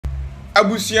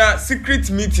abusia secret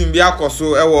meeting bi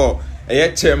akoso ewo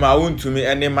chairman wontumi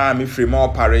ene maami Frema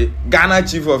Opare Ghana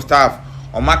chief of staff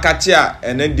omakachi a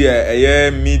ene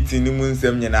de meeting ni mu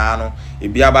nsem nyina no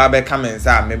ebi aba be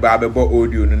kamensa me ba bebo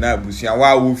audio no na abusia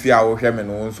wa wo fi a wo hwe me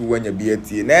no nso wanya bi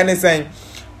atie na ene sen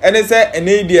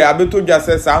ene de abeto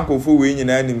dwase sankofo we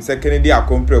nyina anim se Kennedy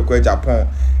akompre kwa Japan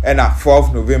na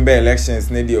 4th November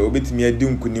elections ne de obetimi adi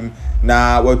nkunim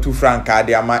na watu franka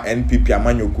de ama NPP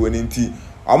amanyokuo ne nti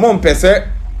omo mpese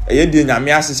de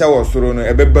nyame ahyehye wo soro no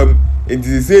ebebam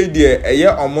enti se de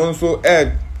omo nso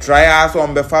trials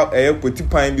on befa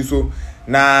potipan bi so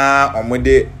na omo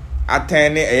de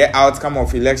attend outcome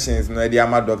of elections no de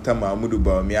ama Dr. Mahmudu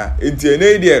Bawumia enti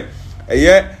ene de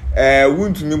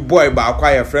wuntumi boy ba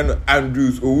akwa ye friend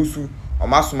Andrews Owusu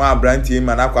omasoma abrantie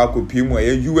ma na akwa akopie mu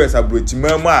US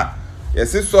abrochimam a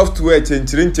yesi software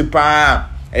chenchirinchi pa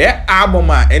album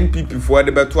a NPP for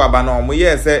de beto aba na omo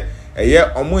ye se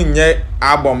omo nye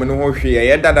album no ho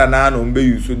hwe dada na no mbe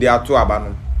yusu de ato aba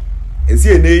no esi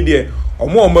ene de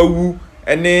omo mawu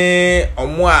ene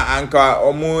omo a anka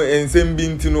omo ensem bi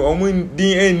ntino omo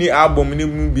din eni album ni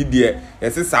mu bi de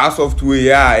yesi sa software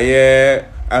ya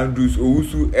Andrews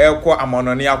Owusu ekọ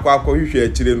amanoni akọ hwehwe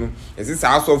akire no yesi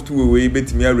sa software we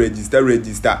betimi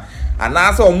register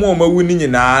anasa omo mawu ni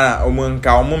nyina omo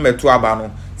nka omo meto aba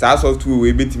no sa software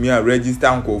we betimi register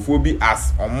nkofo bi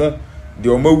as omo de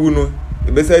omawu no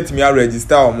ebesa etimi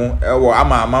register omo ewo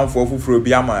ama amanfo fufuro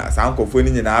bi ama sa nkofo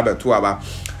ni nyina abeto aba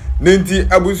nenti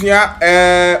abusuya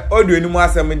audio ni mu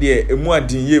asem de emu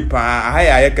adin ye pa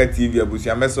ahaya yeka TV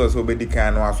abusuya meso so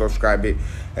obedikan no subscribe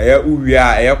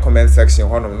uwia comment section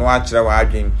hono no akire wa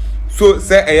adwen so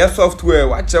say software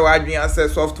wa kire wa adwen ase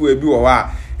software bi wo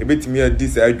ha ebetimi adi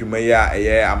sa adwuma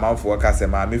ya amanfo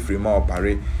kasema me Frema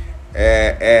Opare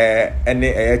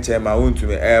ene chairman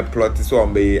wontumi plot so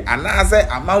ombe anase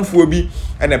amanfo bi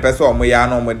ene pese omo ya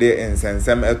na omo de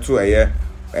nsensem eto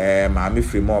maami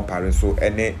Frema Opare so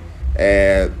ene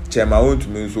chairman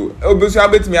wontumi so obesu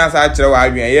abetimi asa akire wa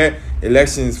adwen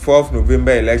elections 4th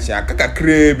November election akaka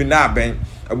krebi na ben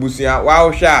abusia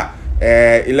wa hwa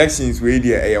elections we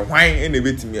dey hwan ene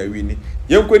betimi awini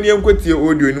yenkwoti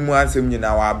audio ni mu ansem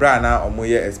nyina wa bra na omo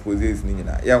exposes ni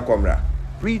nyina yenkomra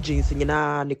regions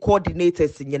nyina ne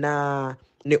coordinators nyina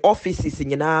ne offices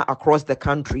nyina across the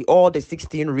country, all the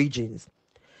 16 regions.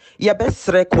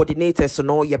 Yebesre coordinators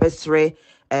no yebesre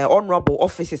honorable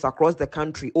offices across the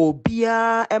country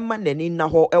obia emaneni na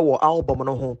ho ewo album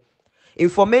no ho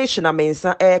information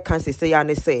amensa kan say ya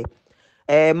ne say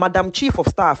Madam Chief of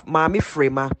Staff Maami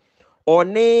Frema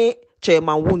one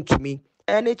chairman wontumi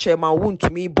any chairman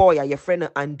wontumi boy a ye friend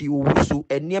Andy Owusu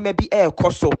enema bi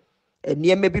ekoso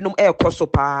enema bi nom ekoso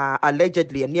pa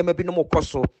allegedly enema bi nom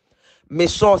okoso me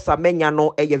source amenya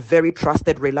no a very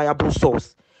trusted reliable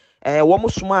source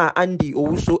womusuma Andy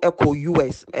Owusu eko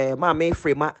US Maami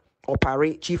Frema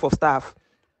Opare Chief of Staff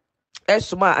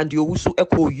esuma Andy Owusu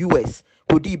eko US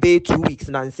kodi be 2 weeks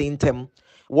na nsentem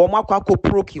womo akwa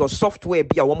procure software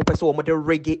bia womo pese womo de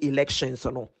reggae elections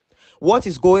no. What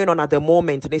is going on at the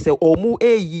moment? They say omu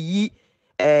eyiyi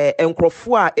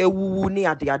enkrofo a ewuwu ni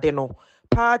ade no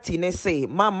party ne say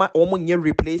mama omu nye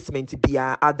replacement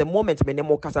bia at the moment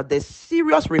menemo kasa there's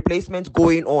serious replacement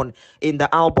going on in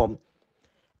the album.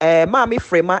 Maami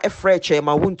Frema efreche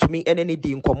ma wontumi eneni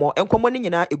di nkomo ni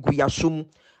nyina eguyasum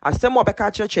asem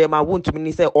obeka cheche ma wontumi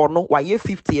ni say ono wa ye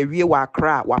 50 ewie wa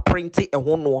Accra wa print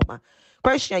ho no ma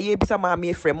question ye bisa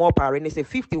Maami Frema Opare ni say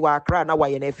 50 wa Accra na wa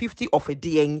ye na 50 of a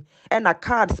DN and a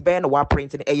cards ben wa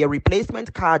printing a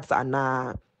replacement cards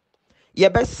ana ye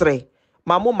besre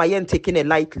mamu mayen taking it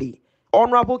lightly.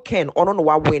 Honorable Ken ono no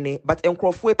wa winning but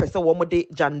enkrofo pese wo mo de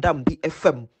jandam bi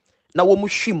FM na wo mu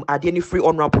hwim ade ni free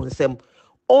honorable nsem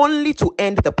only to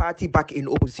end the party back in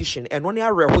opposition and only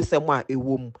a rehosem a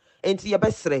ewom enti ye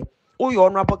besre o your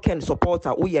honorable Ken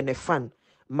supporter o ye ne fan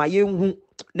mayenhu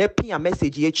na pia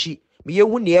message echi me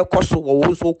yehu ne ekoso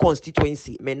wo so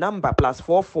constituency me number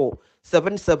 +44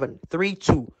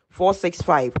 7732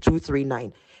 465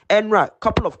 239 Enra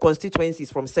couple of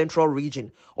constituencies from central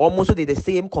region almost did the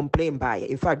same complaint by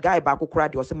in fact guy back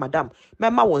crowd was madam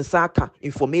mema won saka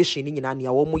information ni nyina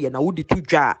na wo mu ye na wodi tu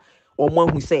dwa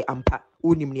omo hu say ampa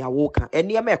unim ni awoka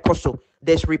ene me ekoso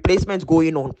there's replacement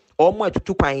going on omo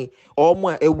atutu kwan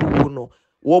omo ewuwu no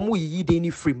wo mu yi dey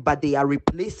ni frame but they are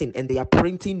replacing and they are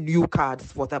printing new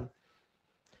cards for them.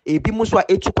 Ebi muswa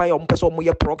etukwa om person mo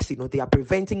ye proxy no they are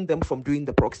preventing them from doing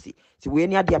the proxy. So we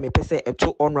any adia me person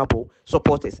eto honorable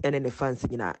supporters and the fans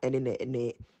nyina and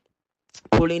ne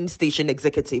polling station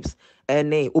executives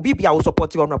and obi bia will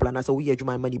support honorable and so we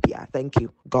adwuma money bia. Thank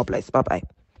you. God bless. Bye bye.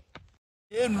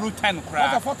 In routine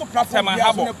cry. Photo platform.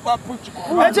 Papa,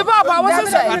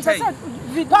 what's that?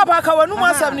 Papa, can no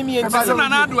man serve me.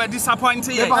 Anado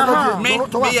disappointed.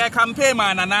 Me a campaign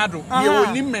man anado. You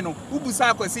will name no.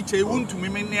 Ubusa kwesi che wuntu me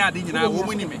near the na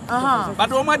woman me.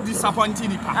 But Oma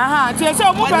disappointing. Aha,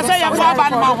 so mo pese ya kwa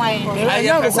ban ma wan. I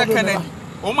am second.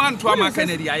 Oma nto ama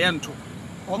Kennedy ayanto.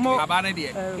 Abane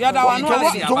de. Ya da wan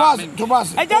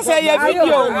Thomas. I just say your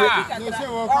video.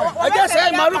 I just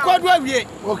say Maruko do awie.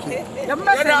 Okay.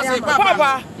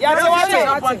 Papa, ya do what?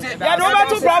 Ya do over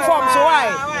 2 platforms so why?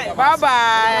 Bye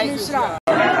bye.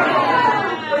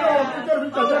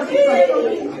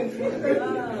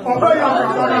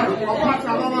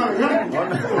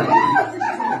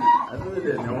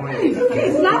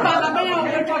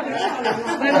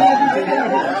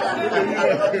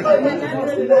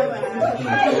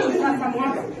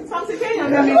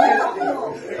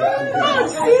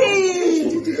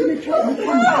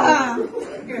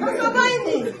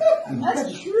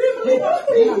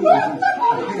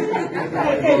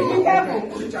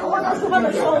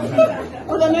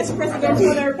 The next president of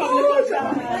the Republic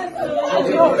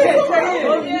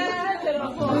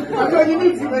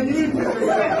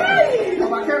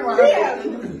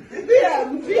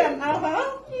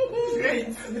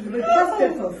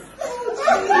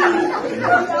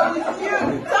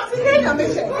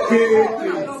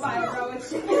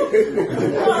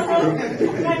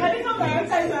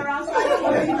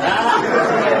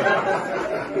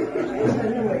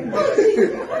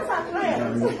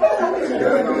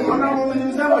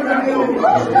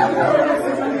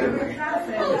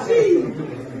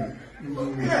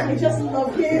I just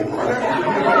love him.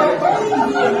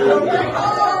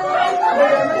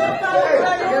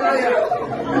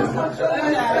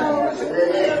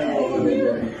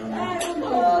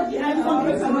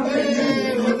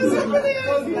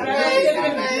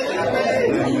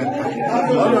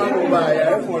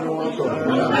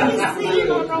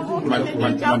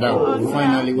 Madam,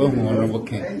 finally, we're Hon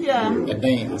Ken. Yeah.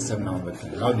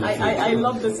 I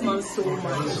love this man so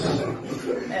much.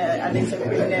 And it's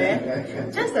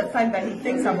just the fact that he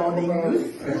thinks about the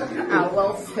youth, our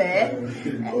welfare,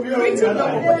 creating the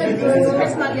opportunities.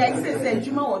 Personally, I say,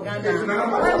 Juma Waganda,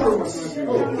 why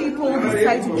would people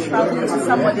decide to travel to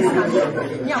somebody's country?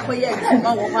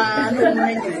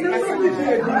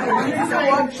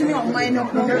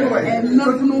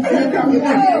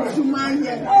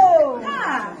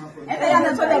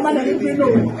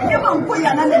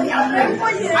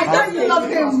 I just love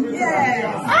him. Yes.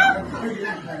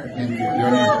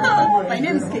 My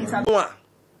name is Kate.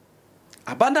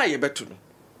 Abana ye betu no.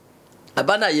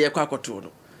 Abana ye kwa koto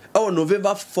no. November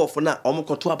 4th na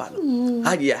omokoto aba no.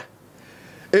 Hagia.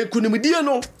 Ekunimdie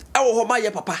no ewo ho ma ye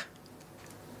papa.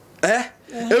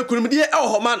 Ekunimdie ewo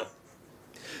ho ma no.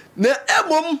 Na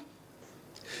emom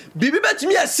bibi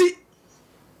betimi asi.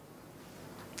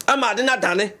 Amade na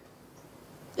dane.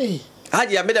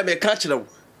 Hagia me da me ka kire wo.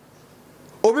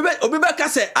 Obi be ka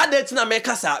se adeti na me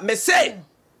kasa me say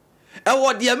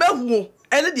ewo de mahu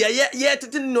ene de ye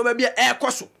tete no ma bia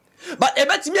ekoso but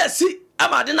ebetimi asi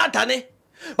amade na dane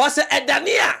but se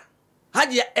edania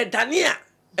hagia edania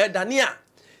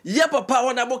ye papa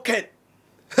wona bo Ken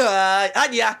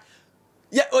hagia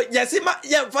yes ma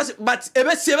ye first but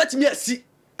ebetimi asi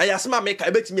ayasema make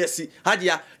ebetimi asi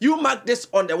hagia you mark this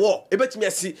on the wall ebetimi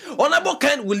asi Honorable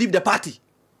Ken will leave the party.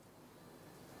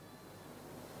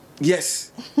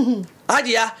 Yes.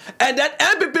 Hagia, and then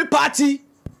MPP party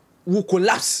will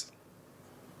collapse.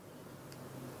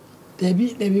 They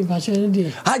be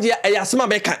passionate. Hagia, ayasema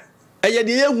meka. Eye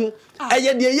de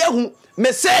yehu.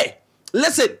 Me say,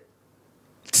 listen.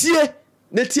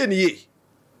 Tie ni ye.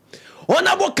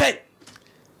 Honorable Ken.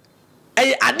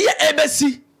 Eye ade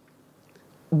ebesi.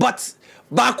 But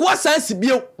bakwa sansi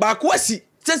bio, bakwa si.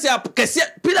 Sese kese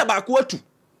pila bakwa tu.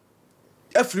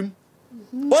 Efrim.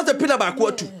 What's the pila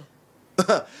bakwa tu?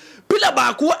 Pila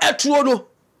bakwa etuo no.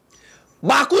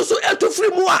 Baku so etu free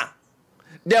mu a.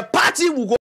 The party will go